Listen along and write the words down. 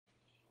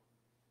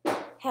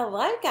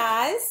Hello,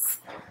 guys.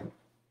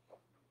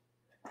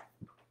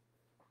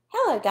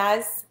 Hello,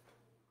 guys.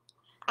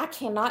 I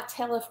cannot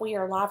tell if we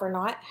are live or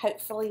not.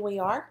 Hopefully, we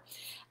are.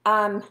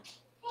 Um,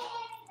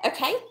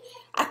 okay.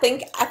 I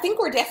think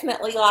we're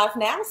definitely live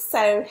now.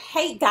 So,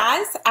 hey,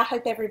 guys. I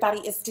hope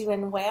everybody is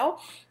doing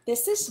well.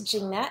 This is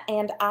Gina,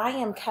 and I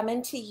am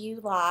coming to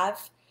you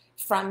live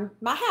from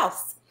my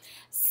house.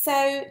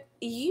 So,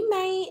 you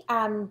may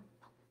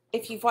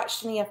if you've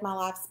watched any of my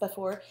lives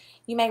before,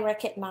 you may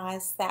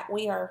recognize that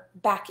we are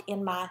back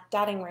in my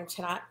dining room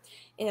tonight.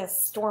 It is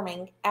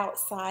storming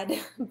outside,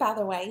 by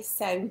the way,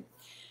 so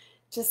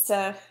just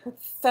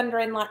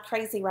thundering like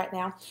crazy right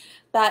now.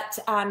 But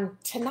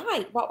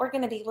tonight, what we're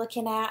going to be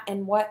looking at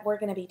and what we're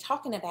going to be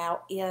talking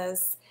about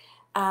is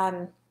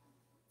um,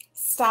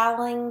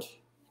 styling,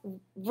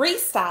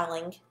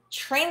 restyling,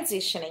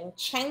 transitioning,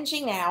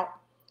 changing out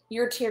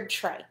your tiered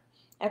tray.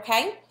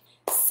 Okay?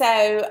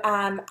 So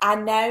I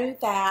know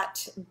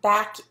that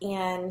back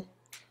in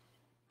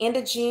end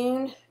of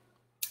June,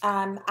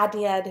 I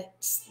did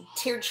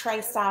tiered tray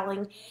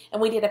styling,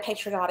 and we did a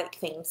patriotic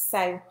theme.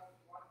 So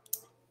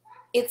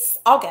it's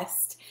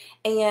August,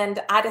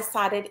 and I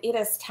decided it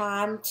is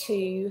time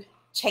to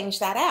change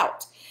that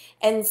out.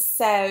 And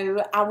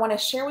so I want to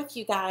share with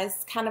you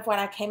guys kind of what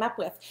I came up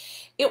with.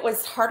 It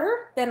was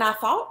harder than I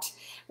thought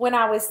when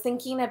I was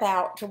thinking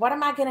about what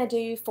am I going to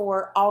do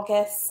for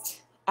August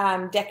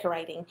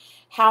decorating.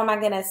 How am I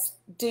going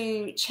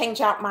to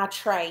change out my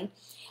tray?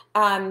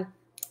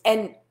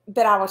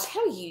 But I will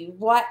tell you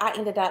what I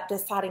ended up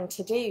deciding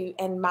to do,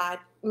 and my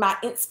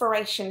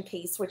inspiration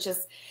piece, which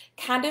is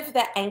kind of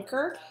the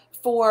anchor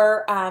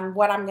for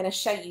what I'm going to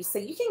show you. So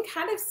you can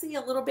kind of see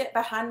a little bit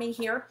behind me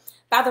here.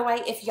 By the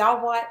way, if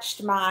y'all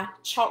watched my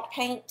chalk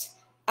paint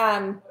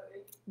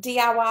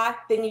DIY,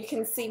 then you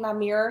can see my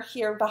mirror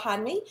here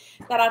behind me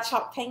that I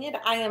chalk painted.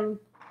 I'm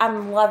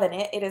loving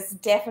it. It is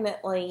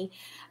definitely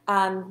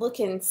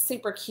looking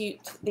super cute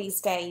these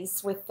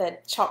days with the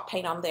chalk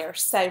paint on there.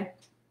 So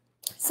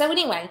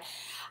anyway,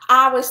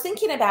 I was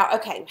thinking about,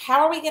 okay,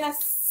 how are we going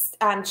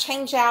to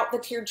change out the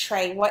tiered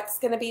tray? What's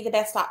going to be the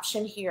best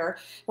option here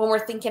when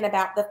we're thinking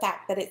about the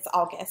fact that it's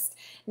August?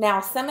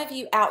 Now, some of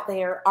you out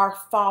there are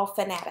fall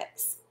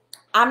fanatics.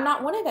 I'm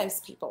not one of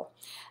those people.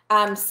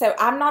 So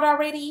I'm not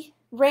already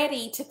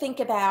ready to think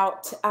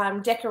about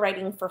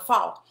decorating for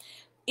fall.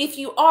 If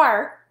you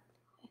are,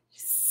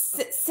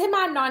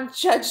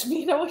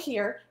 semi-non-judgmental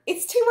here,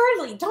 it's too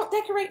early. Don't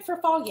decorate for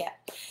fall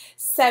yet.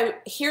 So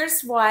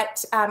here's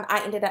what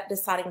I ended up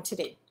deciding to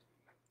do.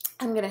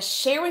 I'm going to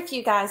share with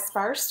you guys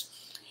first.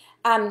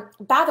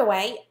 By the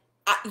way,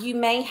 you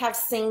may have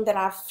seen that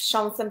I've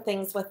shown some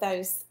things with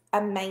those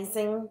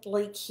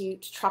amazingly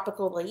cute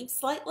tropical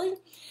leaves lately.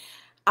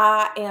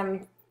 I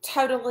am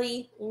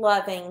totally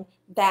loving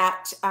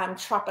that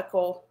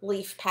tropical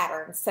leaf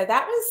pattern. So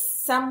that was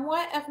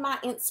somewhat of my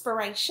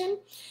inspiration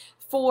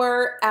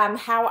for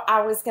how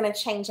I was going to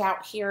change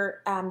out here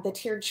the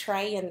tiered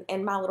tray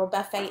and my little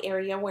buffet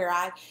area where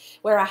I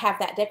have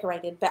that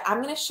decorated. But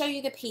I'm going to show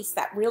you the piece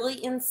that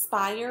really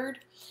inspired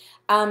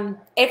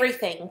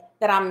everything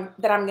that I'm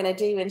going to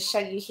do and show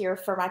you here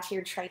for my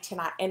tiered tray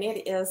tonight. And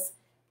it is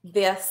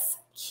this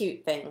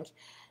cute thing.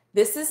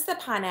 This is the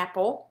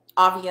pineapple,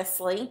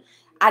 obviously.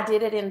 I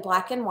did it in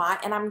black and white,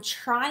 and I'm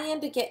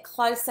trying to get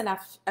close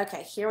enough.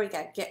 Okay, here we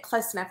go. Get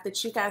close enough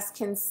that you guys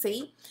can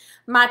see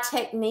my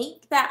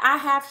technique that I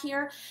have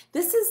here.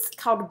 This is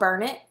called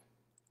Burn It.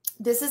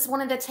 This is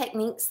one of the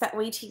techniques that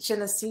we teach in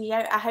the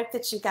studio. I hope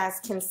that you guys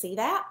can see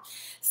that.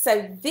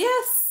 So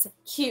this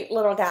cute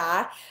little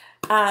guy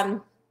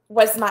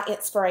was my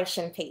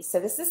inspiration piece. So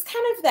this is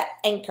kind of the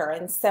anchor.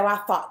 And so I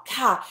thought,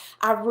 God,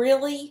 I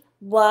really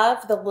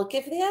love the look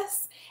of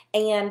this.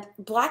 And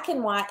black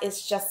and white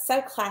is just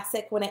so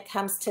classic when it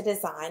comes to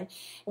design.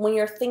 When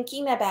you're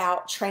thinking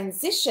about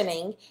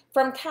transitioning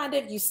from kind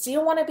of, you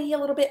still want to be a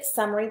little bit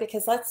summery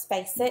because let's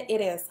face it, it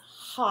is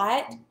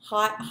hot,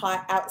 hot,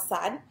 hot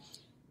outside.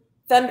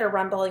 Thunder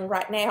rumbling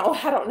right now.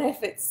 I don't know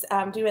if it's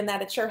doing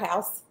that at your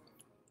house,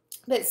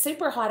 but it's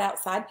super hot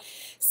outside.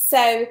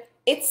 So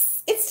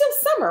it's still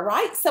summer,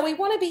 right? So we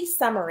want to be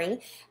summery.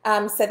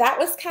 So that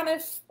was kind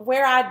of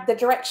where the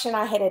direction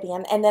I headed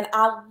in. And then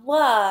I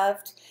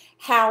loved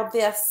how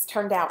this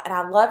turned out. And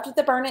I loved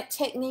the Burn It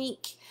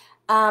technique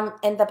and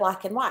the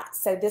black and white.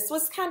 So this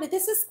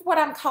is what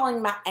I'm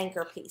calling my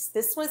anchor piece.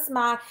 This was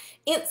my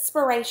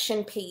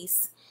inspiration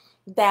piece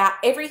that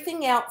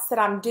everything else that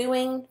I'm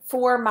doing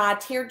for my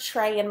tiered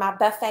tray and my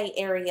buffet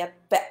area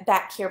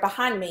back here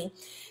behind me,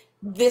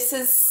 this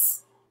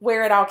is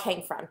where it all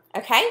came from.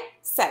 Okay,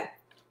 so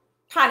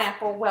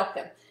pineapple,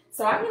 welcome.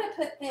 So I'm going to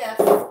put this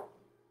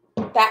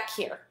back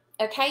here.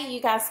 Okay,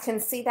 you guys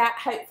can see that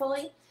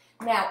hopefully.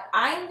 Now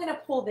I'm going to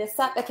pull this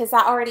up because I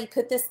already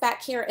put this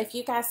back here. If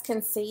you guys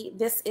can see,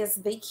 this is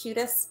the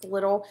cutest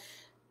little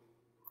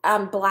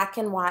black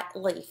and white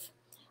leaf.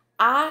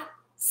 I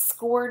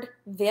scored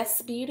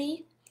this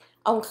beauty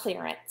on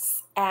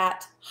clearance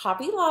at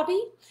Hobby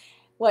Lobby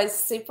was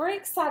super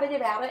excited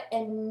about it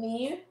and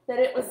knew that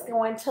it was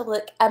going to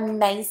look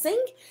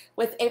amazing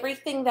with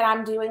everything that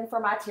I'm doing for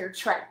my tiered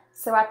tray.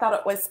 So I thought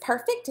it was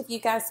perfect, if you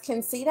guys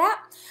can see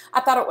that. I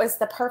thought it was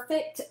the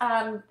perfect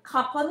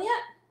complement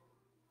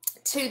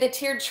to the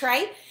tiered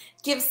tray.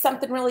 Gives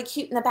something really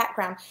cute in the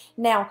background.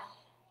 Now,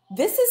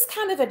 this is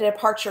kind of a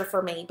departure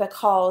for me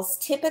because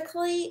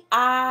typically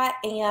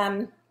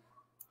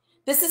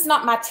this is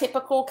not my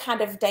typical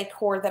kind of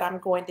decor that I'm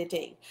going to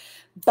do,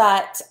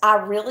 but I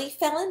really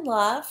fell in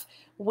love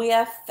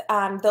with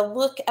the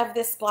look of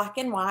this black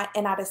and white,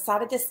 and I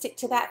decided to stick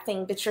to that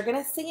theme, but you're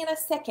going to see in a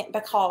second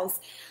because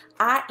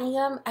I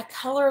am a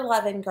color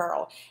loving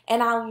girl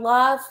and I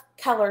love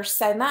color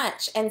so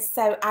much, and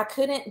so I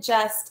couldn't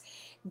just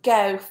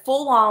go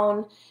full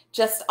on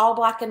just all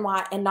black and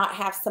white and not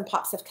have some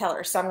pops of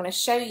color. So I'm going to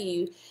show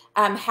you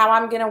how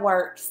I'm going to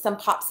work some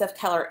pops of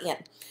color in.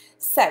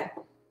 So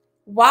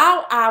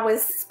while I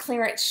was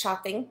clearance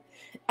shopping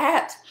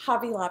at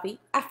Hobby Lobby,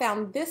 I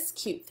found this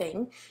cute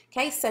thing.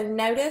 Okay, so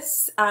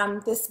notice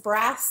this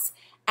brass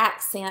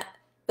accent,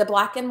 the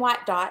black and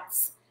white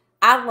dots.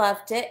 I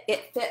loved it.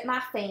 It fit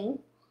my theme.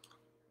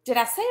 Did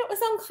I say it was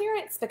on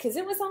clearance? Because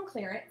it was on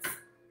clearance.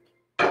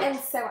 And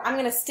so I'm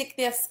going to stick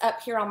this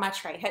up here on my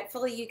tray.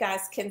 Hopefully you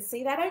guys can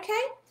see that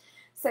okay.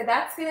 So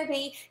that's going to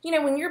be, you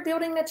know, when you're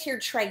building a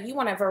tiered tray, you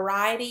want a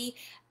variety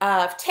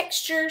of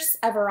textures,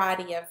 a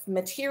variety of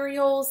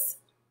materials,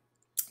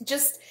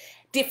 just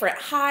different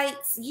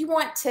heights. You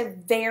want to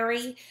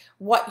vary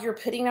what you're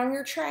putting on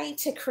your tray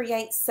to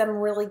create some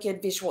really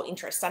good visual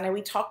interest. I know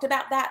we talked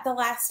about that the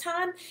last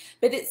time,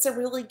 but it's a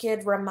really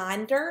good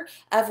reminder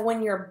of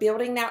when you're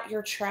building out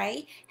your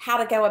tray, how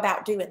to go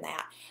about doing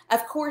that.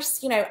 Of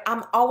course, you know,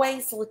 I'm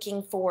always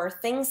looking for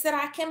things that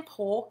I can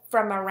pull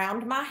from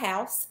around my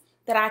house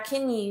that I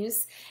can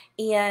use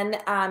in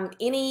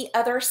any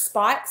other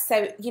spot.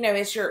 So, you know,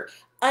 as you're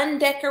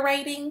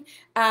undecorating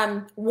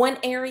one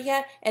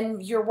area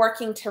and you're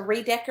working to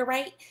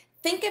redecorate,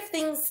 think of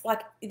things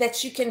like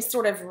that you can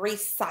sort of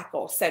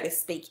recycle, so to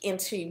speak,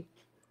 into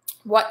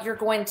what you're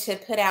going to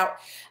put out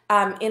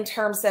in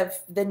terms of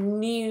the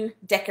new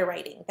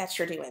decorating that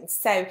you're doing.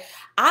 So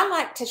I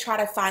like to try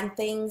to find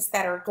things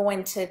that are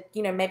going to,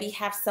 you know, maybe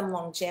have some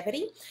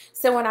longevity.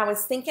 So when I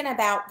was thinking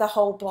about the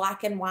whole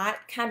black and white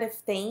kind of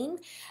theme,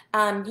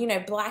 you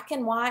know, black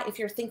and white, if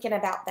you're thinking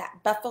about that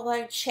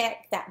buffalo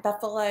check, that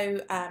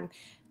buffalo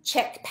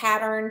check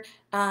pattern,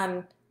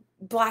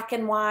 black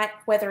and white,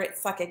 whether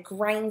it's like a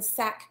grain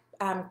sack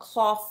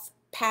cloth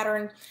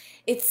pattern,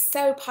 it's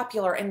so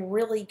popular and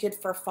really good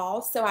for fall.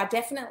 So I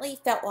definitely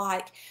felt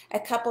like a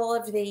couple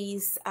of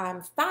these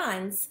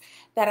finds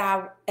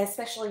that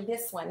especially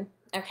this one,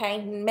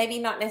 okay, maybe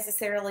not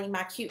necessarily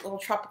my cute little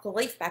tropical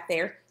leaf back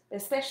there,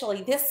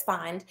 especially this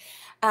find,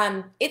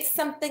 it's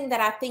something that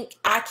I think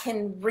I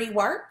can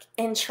rework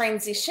and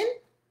transition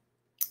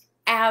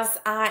as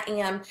I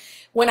am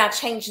when I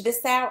change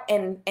this out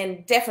and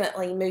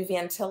definitely move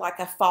into like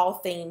a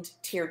fall themed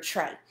tiered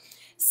tray.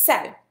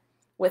 So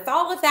with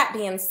all of that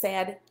being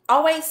said,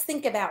 always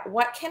think about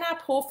what can I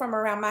pull from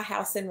around my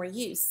house and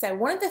reuse. So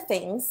one of the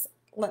things,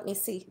 let me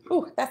see,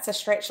 ooh, that's a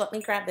stretch, let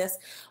me grab this.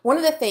 One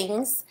of the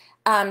things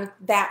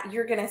that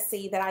you're gonna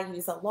see that I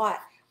use a lot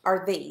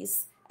are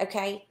these,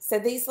 okay? So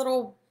these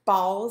little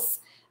balls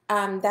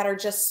that are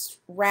just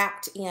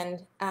wrapped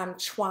in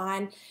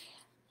twine.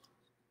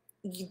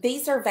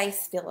 These are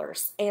vase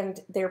fillers and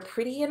they're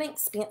pretty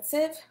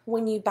inexpensive.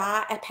 When you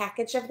buy a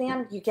package of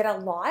them, you get a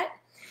lot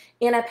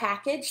in a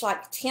package,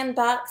 like 10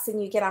 bucks,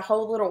 and you get a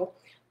whole little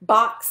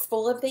box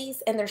full of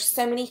these, and there's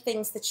so many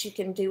things that you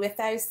can do with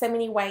those, so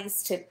many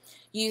ways to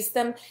use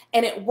them,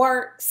 and it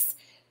works.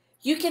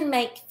 You can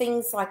make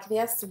things like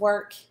this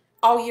work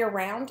all year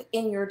round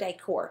in your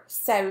decor.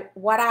 So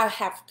what I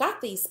have got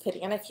these put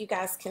in, if you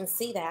guys can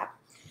see that,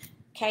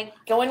 okay,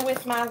 going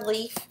with my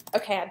leaf,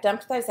 okay, I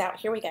dumped those out,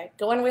 here we go,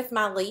 going with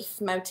my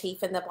leaf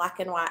motif in the black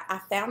and white, I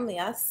found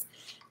this,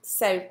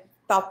 so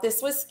thought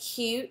this was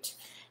cute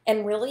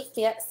and really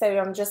fit. So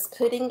I'm just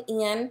putting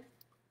in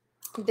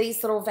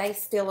these little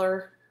vase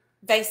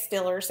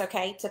fillers,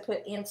 okay, to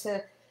put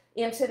into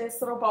this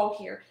little bowl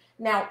here.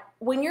 Now,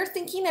 when you're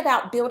thinking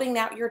about building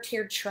out your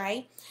tiered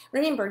tray,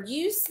 remember,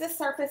 use the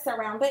surface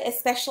around it,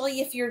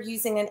 especially if you're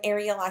using an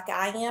area like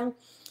I am,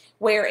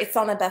 where it's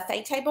on a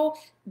buffet table.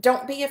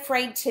 Don't be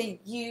afraid to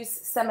use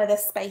some of the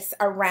space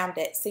around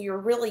it. So you're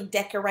really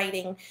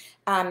decorating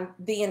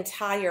the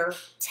entire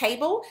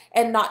table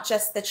and not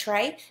just the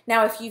tray.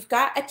 Now, if you've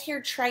got a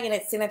tiered tray and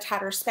it's in a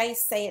tighter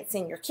space, say it's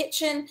in your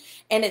kitchen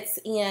and it's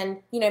in,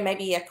 you know,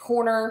 maybe a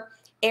corner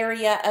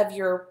area of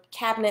your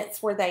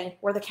cabinets where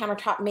the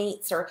countertop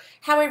meets, or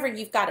however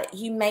you've got it,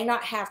 you may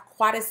not have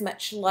quite as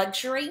much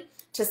luxury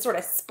to sort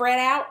of spread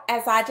out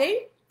as I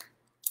do.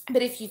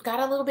 But if you've got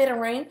a little bit of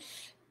room,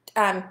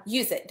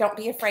 use it. Don't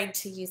be afraid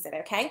to use it,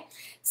 okay?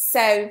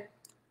 So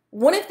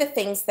one of the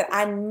things that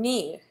I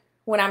knew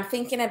when I'm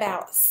thinking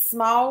about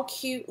small,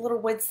 cute little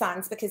wood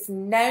signs, because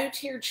no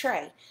tiered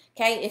tray,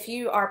 okay, if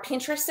you are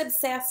Pinterest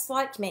obsessed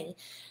like me,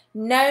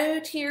 no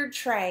tiered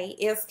tray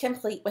is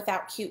complete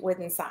without cute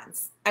wooden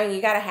signs. I mean,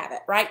 you got to have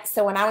it, right?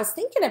 So when I was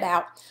thinking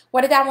about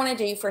what did I want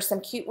to do for some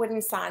cute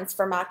wooden signs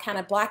for my kind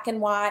of black and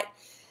white,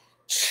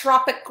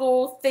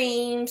 tropical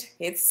themed,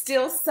 it's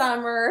still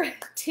summer,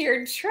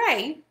 tiered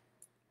tray,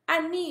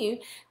 I knew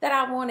that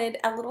I wanted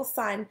a little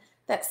sign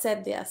that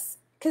said this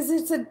because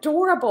it's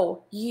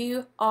adorable.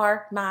 You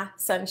are my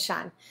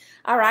sunshine.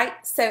 All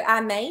right, so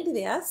I made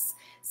this.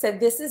 So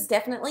this is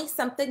definitely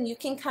something you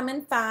can come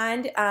and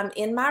find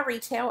in my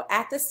retail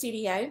at the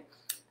studio.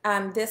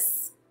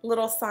 This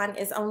little sign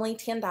is only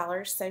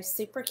 $10, so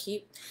super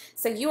cute.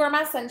 So you are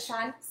my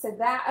sunshine. So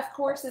that, of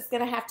course, is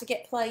going to have to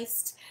get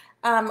placed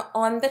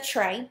on the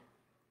tray.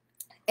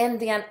 And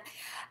then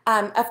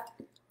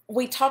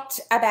we talked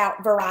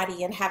about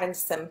variety and having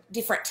some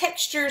different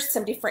textures,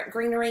 some different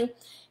greenery.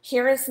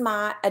 Here is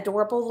my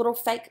adorable little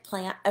fake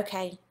plant.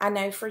 Okay, I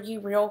know for you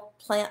real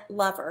plant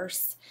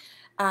lovers,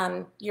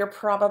 you're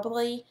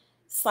probably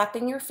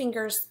slapping your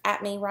fingers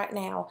at me right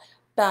now,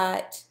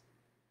 but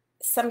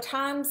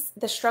sometimes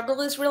the struggle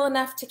is real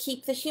enough to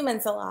keep the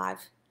humans alive,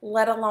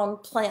 let alone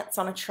plants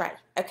on a tray.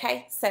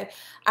 Okay, so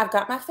I've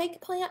got my fake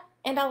plant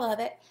and I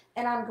love it,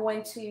 and I'm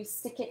going to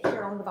stick it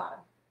here on the bottom.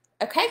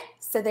 Okay,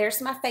 so there's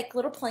my fake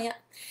little plant.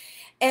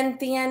 And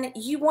then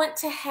you want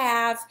to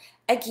have,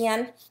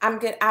 again,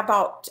 I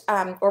bought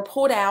or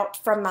pulled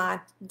out from my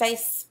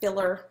vase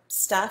filler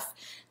stuff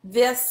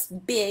this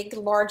big,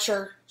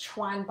 larger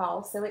twine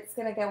ball. So it's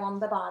going to go on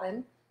the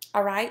bottom.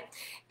 All right.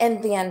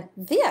 And then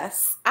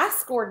this, I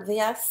scored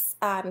this,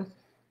 I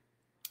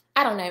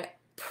don't know,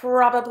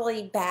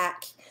 probably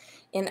back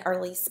in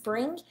early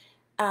spring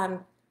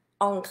on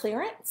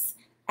clearance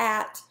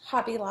at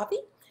Hobby Lobby.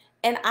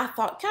 And I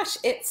thought, gosh,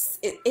 it's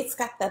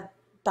got the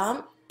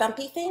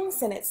bumpy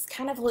things, and it's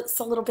kind of looks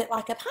a little bit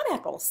like a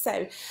pineapple.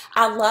 So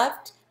I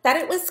loved that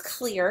it was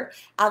clear.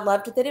 I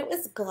loved that it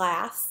was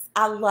glass.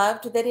 I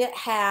loved that it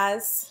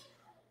has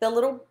the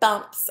little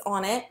bumps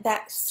on it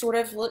that sort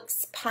of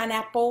looks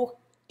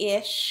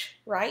pineapple-ish,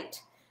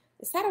 right?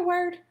 Is that a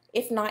word?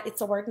 If not,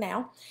 it's a word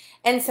now.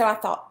 And so I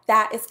thought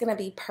that is going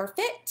to be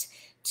perfect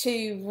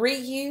to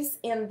reuse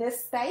in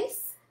this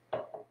space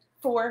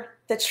for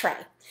the tray.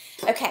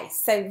 Okay,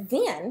 so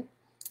then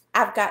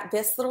I've got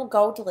this little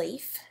gold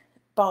leaf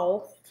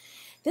bowl.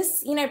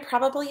 This, you know,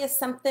 probably is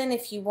something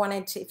if you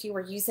wanted to, if you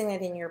were using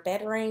it in your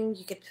bedroom,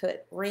 you could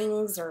put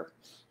rings or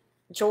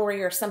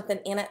jewelry or something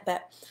in it,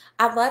 but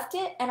I loved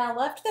it, and I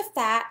loved the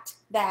fact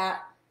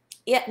that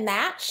it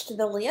matched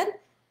the lid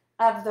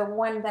of the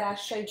one that I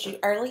showed you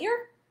earlier.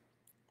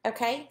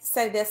 Okay,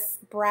 so this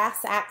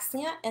brass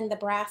accent and the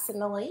brass in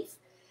the leaf.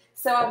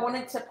 So I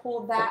wanted to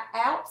pull that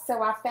out,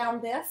 so I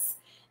found this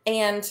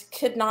and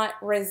could not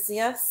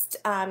resist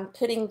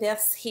putting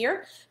this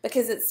here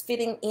because it's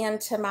fitting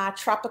into my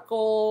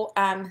tropical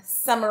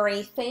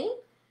summery theme.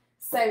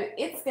 So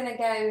it's going to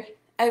go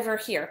over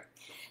here.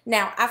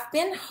 Now, I've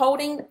been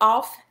holding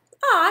off.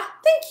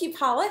 Thank you,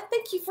 Paula.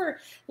 Thank you for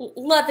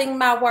loving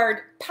my word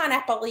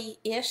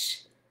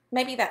pineapple-ish.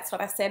 Maybe that's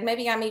what I said.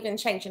 Maybe I'm even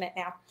changing it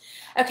now.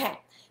 Okay.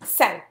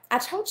 So I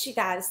told you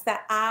guys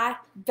that I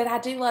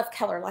do love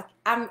color. Like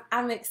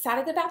I'm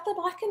excited about the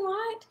black and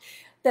white,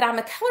 but I'm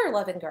a color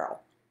loving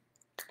girl.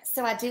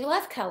 So I do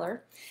love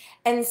color.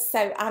 And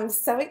so I'm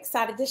so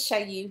excited to show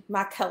you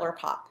my color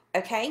pop.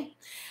 Okay.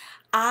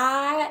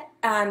 I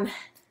am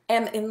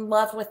in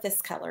love with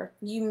this color.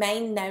 You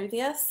may know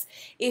this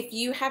if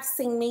you have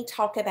seen me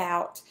talk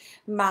about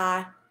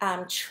my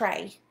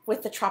tray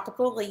with the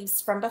tropical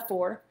leaves from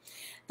before.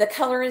 The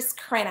color is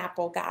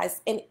Cranapple,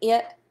 guys, and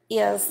it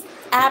is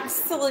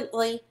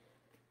absolutely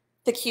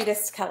the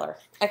cutest color.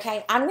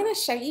 Okay, I'm going to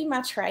show you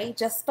my tray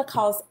just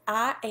because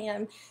I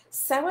am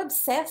so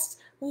obsessed.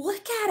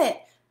 Look at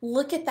it.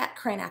 Look at that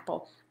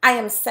Cranapple. I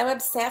am so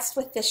obsessed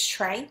with this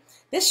tray.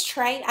 This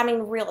tray, I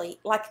mean, really,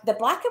 like the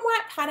black and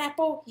white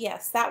pineapple,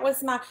 yes, that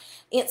was my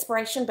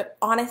inspiration, but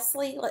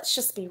honestly, let's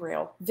just be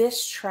real.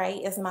 This tray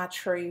is my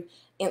true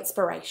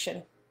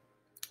inspiration.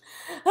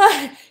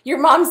 Your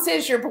mom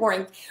says you're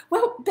boring.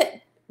 Well,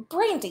 but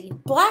Brandy,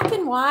 black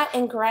and white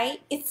and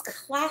gray, it's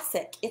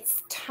classic.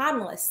 It's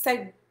timeless.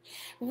 So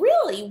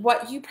really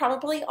what you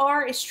probably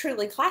are is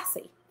truly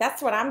classy.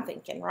 That's what I'm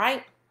thinking,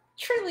 right?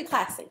 Truly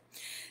classy.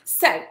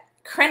 So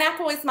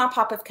Cranapple is my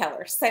pop of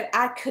color. So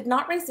I could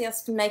not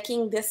resist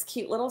making this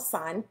cute little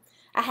sign.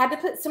 I had to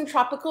put some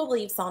tropical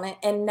leaves on it,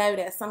 and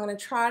notice, I'm going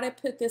to try to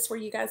put this where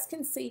you guys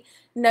can see.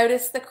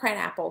 Notice the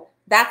Cranapple.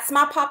 That's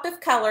my pop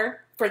of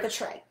color for the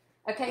tray.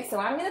 Okay, so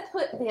I'm going to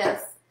put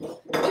this,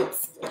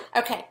 oops,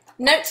 okay.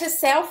 Note to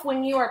self,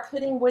 when you are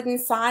putting wooden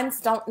signs,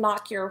 don't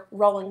knock your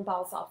rolling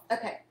balls off.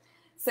 Okay,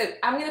 so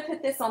I'm going to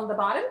put this on the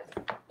bottom.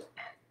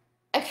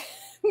 Okay,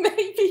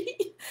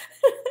 maybe.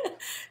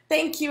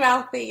 Thank you,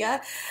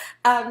 Althea.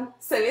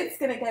 So it's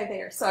going to go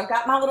there. So I've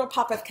got my little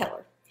pop of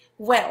color.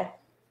 Well,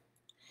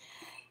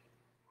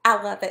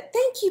 I love it.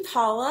 Thank you,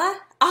 Paula.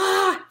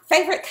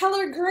 Favorite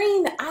color,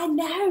 green. I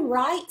know,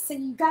 right? So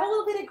you've got a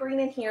little bit of green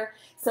in here,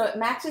 so it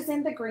matches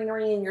in the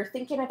greenery, and you're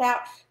thinking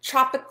about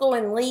tropical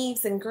and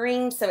leaves and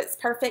green, so it's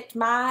perfect.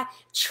 My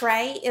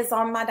tray is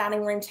on my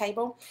dining room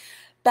table,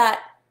 but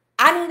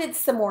I needed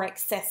some more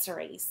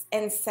accessories.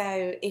 And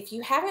so if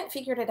you haven't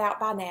figured it out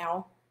by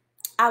now,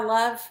 I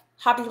love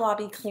Hobby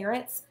Lobby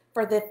clearance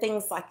for the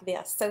things like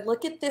this. So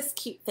look at this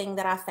cute thing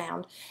that I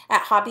found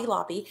at Hobby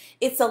Lobby.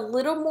 It's a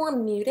little more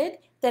muted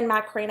than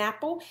my Crane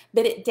Apple,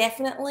 but it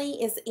definitely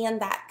is in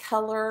that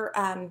color,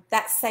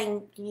 that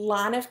same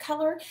line of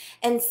color.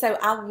 And so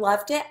I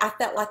loved it. I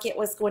felt like it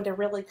was going to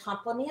really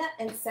complement.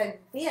 And so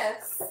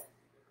this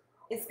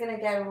is going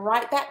to go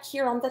right back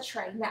here on the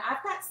tray. Now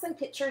I've got some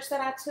pictures that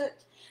I took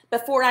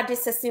before I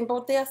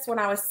disassembled this when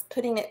I was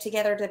putting it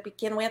together to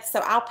begin with. So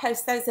I'll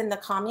post those in the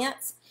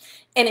comments.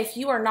 And if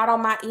you are not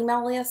on my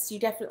email list, you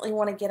definitely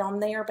want to get on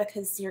there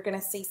because you're going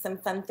to see some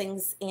fun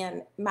things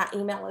in my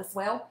email as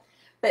well.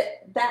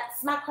 But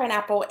that's my Crane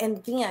Apple.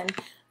 And then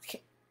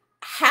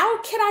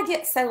how could I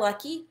get so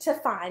lucky to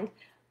find,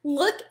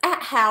 look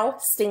at how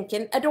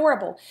stinking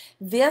adorable.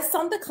 This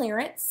on the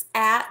clearance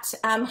at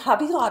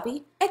Hobby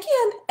Lobby.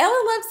 Again,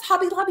 Ella loves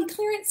Hobby Lobby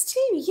clearance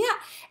too. Yeah,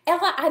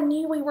 Ella, I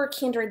knew we were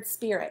kindred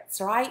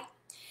spirits, right?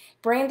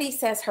 Brandy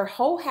says her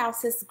whole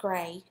house is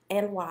gray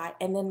and white,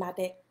 and then my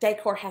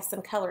decor has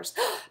some colors,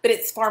 but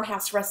it's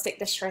farmhouse rustic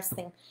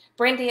distressing.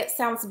 Brandy, it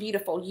sounds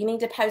beautiful. You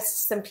need to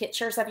post some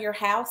pictures of your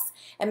house,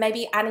 and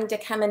maybe I need to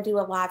come and do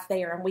a live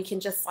there, and we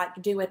can just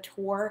like do a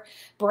tour.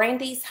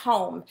 Brandy's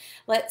home.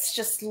 Let's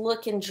just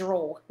look and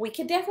drool. We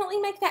could definitely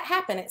make that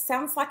happen. It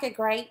sounds like a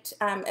great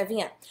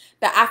event.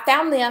 But I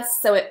found this,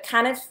 so it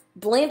kind of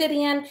blended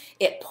in.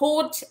 It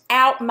pulled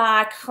out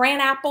my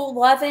Crane Apple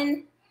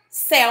loving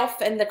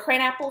self and the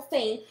Crane Apple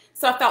theme.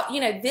 So I thought, you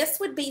know, this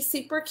would be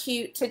super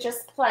cute to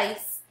just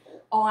place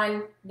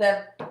on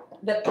the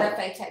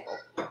buffet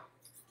table.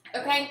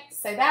 Okay,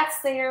 so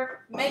that's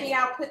there. Maybe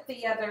I'll put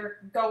the other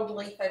gold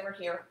leaf over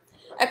here.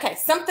 Okay,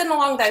 something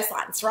along those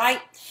lines,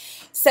 right?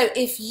 So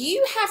if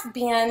you have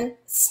been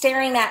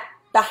staring at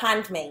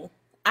behind me,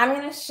 I'm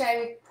going to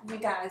show you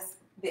guys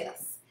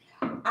this.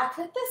 I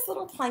put this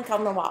little plank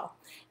on the wall.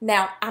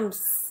 Now, I'm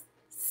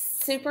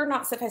super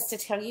not supposed to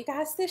tell you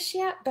guys this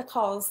yet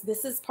because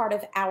this is part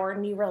of our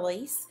new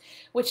release,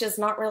 which is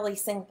not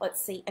releasing,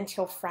 let's see,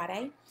 until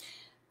Friday.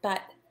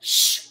 But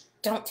shh,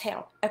 don't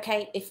tell,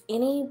 okay? If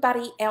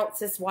anybody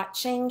else is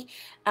watching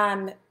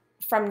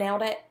from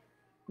Nailed It,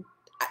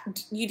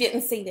 you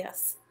didn't see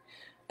this,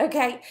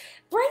 okay?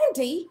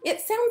 Brandy,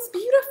 it sounds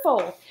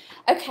beautiful.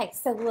 Okay,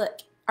 so look,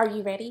 are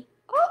you ready?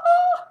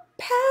 Oh,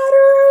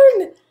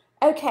 pattern.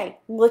 Okay,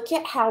 look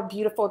at how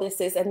beautiful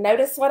this is. And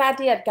notice what I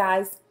did,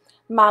 guys.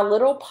 My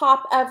little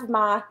pop of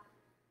my,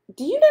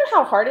 do you know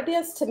how hard it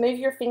is to move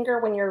your finger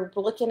when you're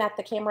looking at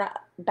the camera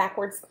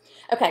backwards?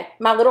 Okay,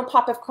 my little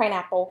pop of Crane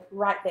Apple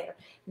right there.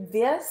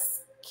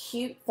 This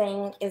cute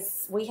thing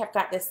is, we have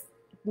got this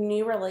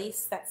new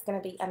release that's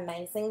going to be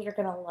amazing. You're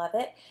going to love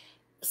it.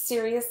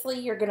 Seriously,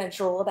 you're going to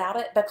drool about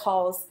it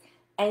because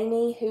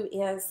Amy, who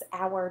is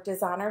our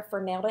designer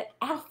for Nailed It,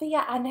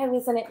 Althea, I know,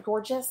 isn't it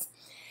gorgeous?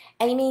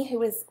 Amy,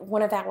 who is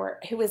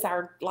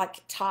our like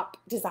top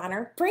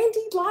designer,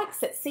 Brandy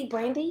likes it. See,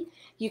 Brandy,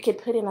 you could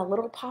put in a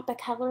little pop of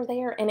color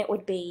there, and it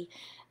would be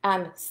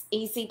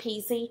easy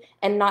peasy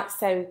and not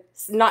so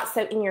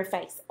in your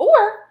face.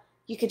 Or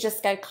you could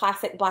just go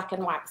classic black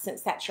and white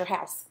since that's your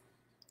house.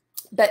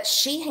 But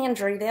she hand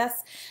drew this,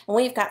 and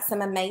we've got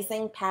some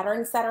amazing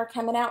patterns that are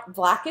coming out.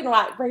 Black and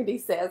white, Brandy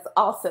says,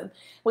 awesome.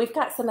 We've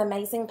got some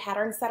amazing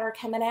patterns that are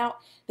coming out.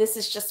 This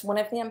is just one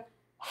of them,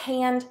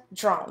 hand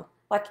drawn.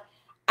 Like,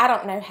 I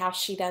don't know how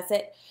she does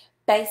it.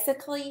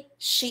 Basically,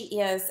 she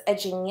is a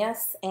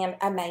genius and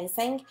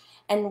amazing,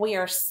 and we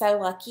are so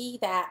lucky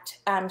that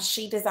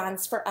she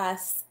designs for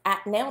us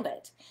at Nailed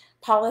It.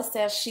 Paula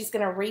says she's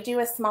going to redo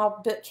a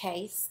small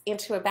bookcase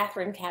into a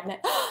bathroom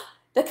cabinet.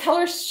 The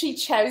color she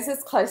chose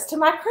is close to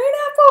my Crane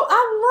Apple.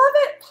 I love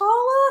it,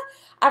 Paula.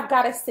 I've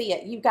got to see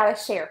it. You've got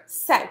to share.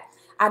 So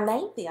I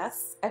made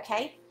this,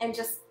 okay, and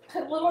just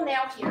put a little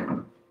nail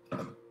here.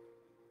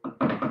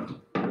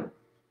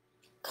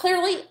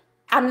 Clearly,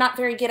 I'm not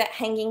very good at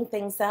hanging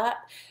things up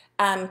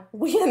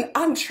when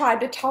I'm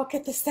trying to talk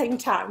at the same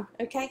time,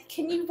 okay?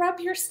 Can you rub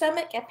your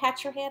stomach and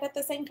pat your head at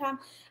the same time?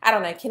 I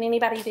don't know. Can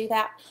anybody do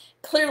that?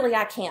 Clearly,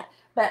 I can't.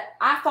 But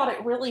I thought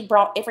it really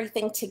brought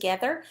everything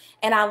together,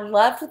 and I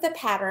loved the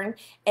pattern,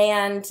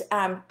 and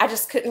I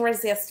just couldn't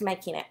resist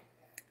making it.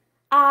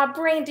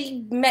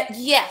 Brandy,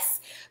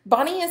 yes.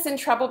 Bonnie is in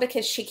trouble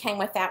because she came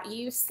without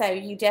you, so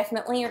you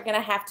definitely are going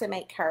to have to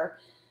make her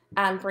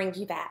bring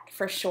you back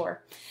for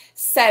sure.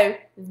 So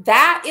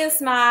that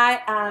is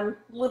my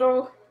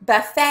little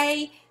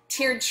buffet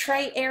tiered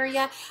tray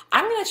area.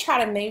 I'm going to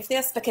try to move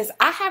this because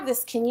I have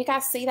this, can you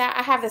guys see that?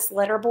 I have this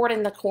letterboard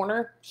in the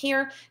corner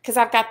here because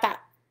I've got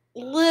that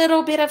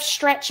little bit of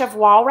stretch of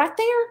wall right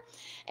there.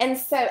 And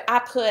so I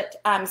put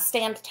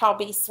Stand Tall,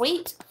 Be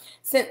Sweet,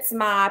 since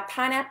my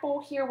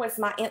pineapple here was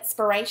my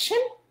inspiration.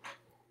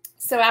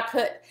 So I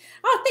put,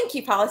 oh, thank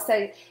you, Paula.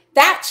 So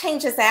that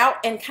changes out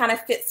and kind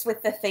of fits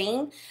with the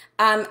theme.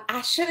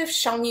 I should have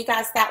shown you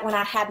guys that when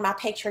I had my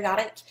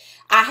patriotic.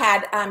 I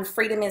had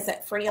Freedom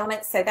Isn't Free on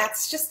it. So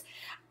that's just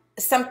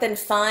something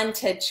fun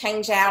to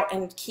change out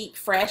and keep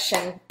fresh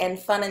and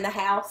fun in the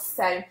house.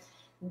 So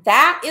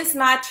That is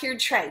my tiered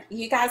tray.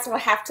 You guys will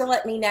have to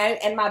let me know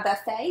in my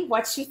buffet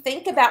what you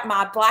think about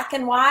my black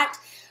and white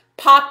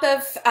pop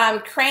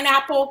of crayon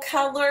apple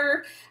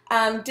color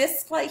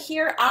display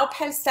here. I'll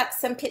post up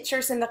some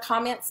pictures in the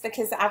comments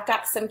because I've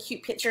got some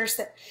cute pictures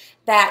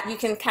that you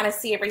can kind of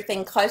see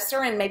everything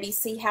closer and maybe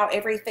see how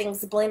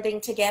everything's blending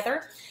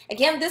together.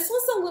 Again, this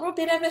was a little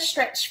bit of a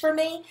stretch for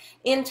me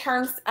in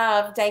terms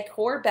of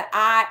decor, but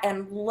I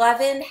am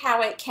loving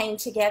how it came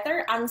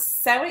together. I'm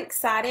so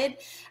excited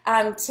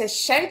to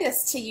show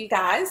this to you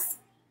guys.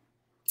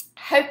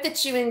 Hope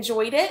that you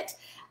enjoyed it.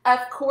 Of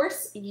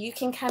course, you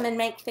can come and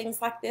make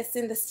things like this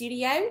in the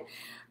studio.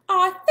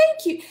 Oh,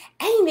 thank you.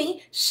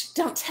 Amy,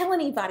 don't tell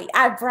anybody.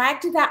 I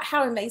bragged about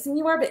how amazing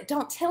you are, but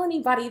don't tell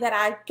anybody that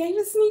I gave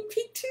a sneak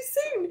peek too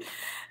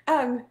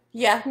soon.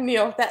 Yeah,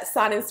 Neil, that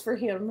sign is for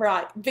him,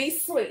 right? Be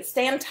sweet.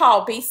 Stand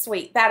tall. Be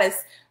sweet. That is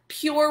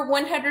pure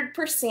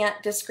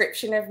 100%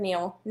 description of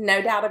Neil.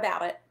 No doubt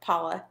about it,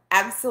 Paula.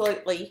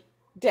 Absolutely.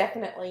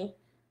 Definitely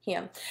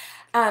him.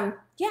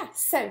 Yeah,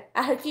 so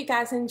I hope you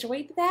guys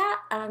enjoyed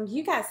that.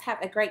 You guys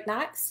have a great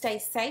night. Stay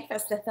safe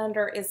as the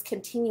thunder is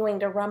continuing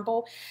to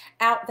rumble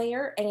out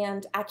there,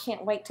 and I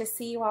can't wait to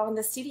see you all in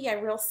the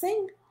studio real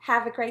soon.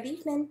 Have a great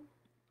evening.